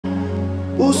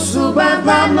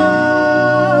Usubabano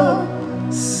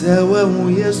sewe mu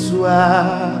Yesua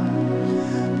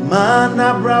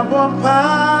mana brabo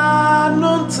pa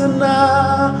nontana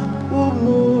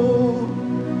umu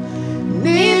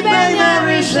ni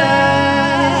benyarisha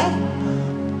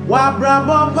wa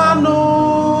brabo pa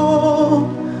no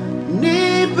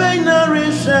ni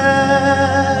benyarisha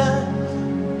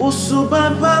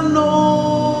usubabano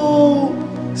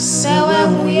sewe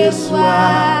mu Yesua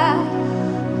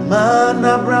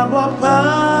mana brabo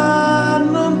pa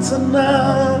nontana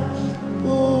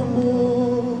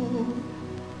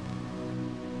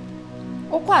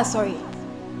Okwa sorry.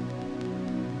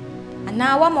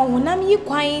 Ana wa mo honam yi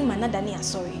kwan manada ne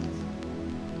asori.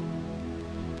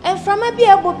 Enframa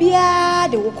bia bobia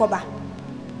de wokoba.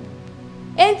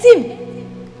 Entim.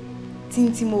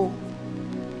 Tintimo.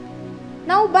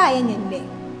 Na wo ba ye nyenne.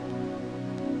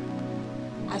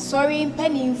 Asori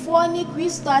mpanimfo ni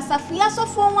Kristo asafia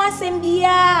sofo ho asem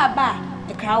bia ba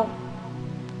e krawo.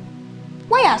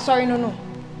 Why asori no?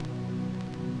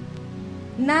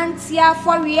 Nantia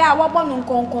for ya wabonu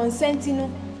consenti no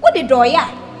wo de doya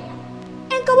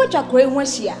enka wo twakore ho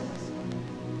ahia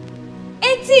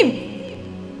entim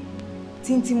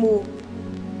tintimo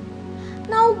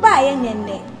na wo ba ye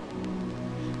nyenne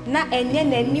na enye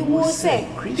nani wo se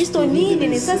Kristo ni de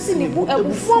ne sasi ne bu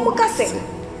abufuo mu kase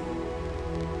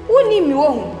woni mi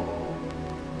wo hu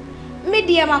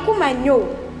media makoma nyo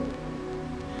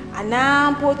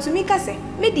ana potumi kase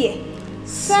medie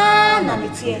sa na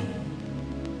metie.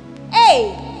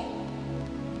 Hey!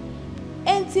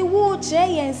 Enti wo che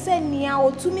yense nia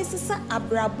otumi sisa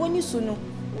abrabo ni so no.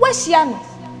 Wahia no.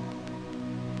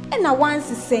 E na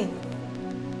wansi sen.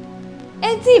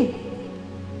 Entim.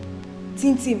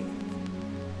 Tintim.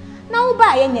 Na wo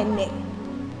ba ye nyenne.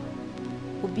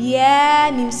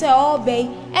 Obia nim se obey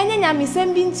enye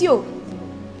nyamesem bi nti o.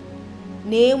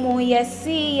 Na emu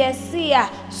yesi a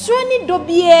so ni do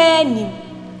bia nim.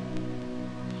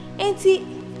 Enti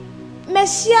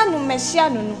Messiano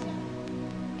no.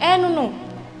 Eno no.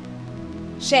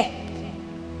 She.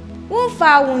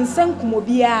 Wonfa wonsam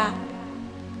kumobia.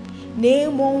 Na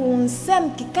emo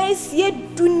wonsam kikan sie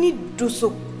duni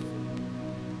doso.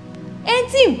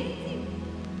 Entim.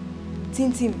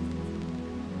 Tintim.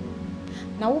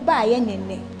 Na wo ba ye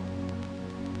nyenne.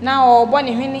 Na obo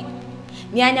ne hwene.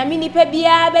 Ni anyame nipa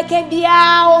bia beka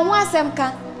bia wo ho asem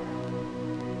ka.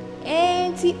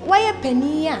 Enti waye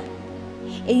pani a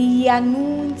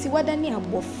anu nti wadani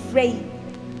abofrei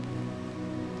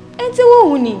enti wo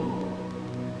huni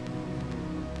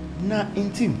na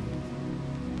intim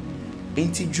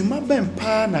enti djuma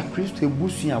bempa na Kristo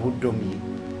ebusu abodom yi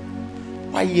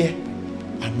waye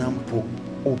anampo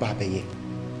obabeye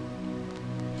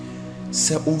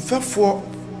se onfefo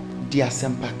di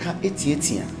asempaka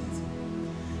etietia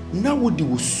na wodi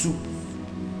wosu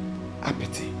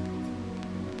apete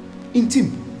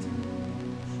intim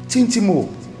tintimo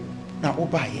na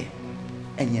obaye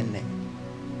enyenne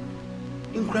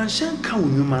inkuranshan ka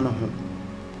onwuma no ho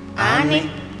ane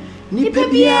nipa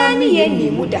bia ni ye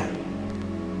ni muda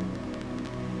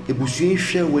ebusue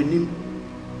hwe wanim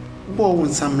bo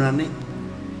won samrane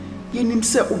yenim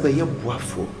se obeye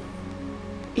boafo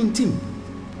intim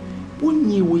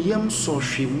wonyi wo yam so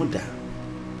hwe muda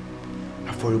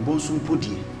aforebo so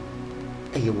mpodie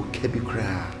eye wo kabi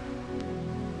kra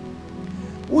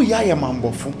wo ya ya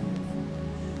mambofo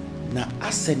na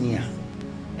asenia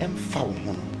emfa wo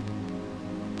ho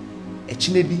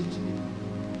echine bi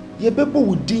ye bebo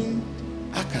wudin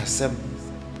akasem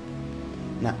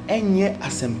na enye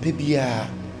asempe bia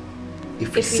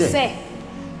efise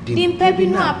dimpa bi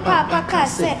no apa ka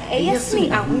se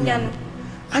eyesni ahonya no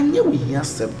anye wo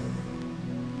hiasem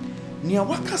ni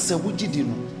awaka se wugidi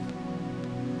no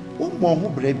wo mo ho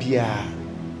bra bia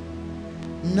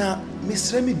na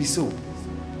misra mi biso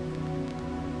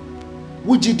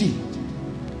wugidi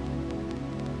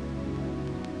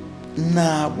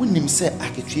na wonim se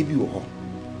aketwe bi wo ho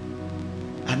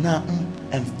ana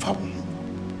emfa wo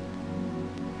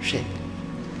hwe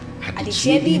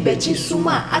adehye bi bechi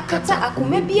suma akata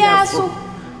akoma bia so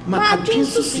ma adwin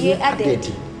susuye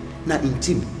adedi na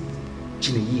intim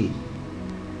chineye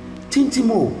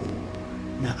tintimo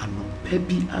na anopa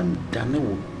bi andane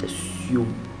wo asuo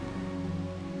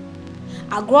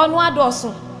agro no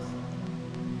adoso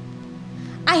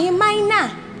ahiman na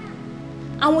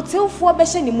awotewfo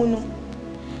behye ne mu no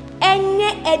enye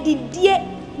edidie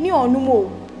ni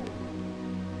onumo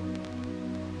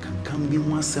kankan bi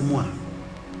ho asem a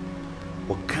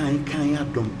o kan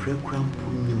adom prekram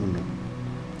punimu no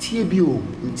tie bi o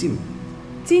ntim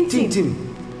tintim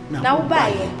na wo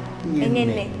baye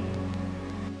enye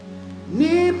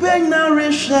ni pegna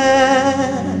reshe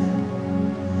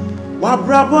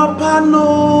wabrabo pano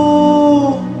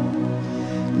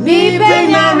ni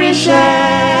benyarishe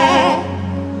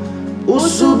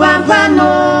usuba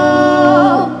pano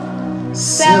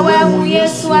sewe mu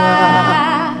Yesua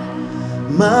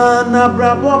mana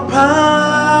brabo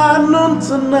pano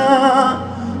ntana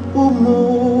umu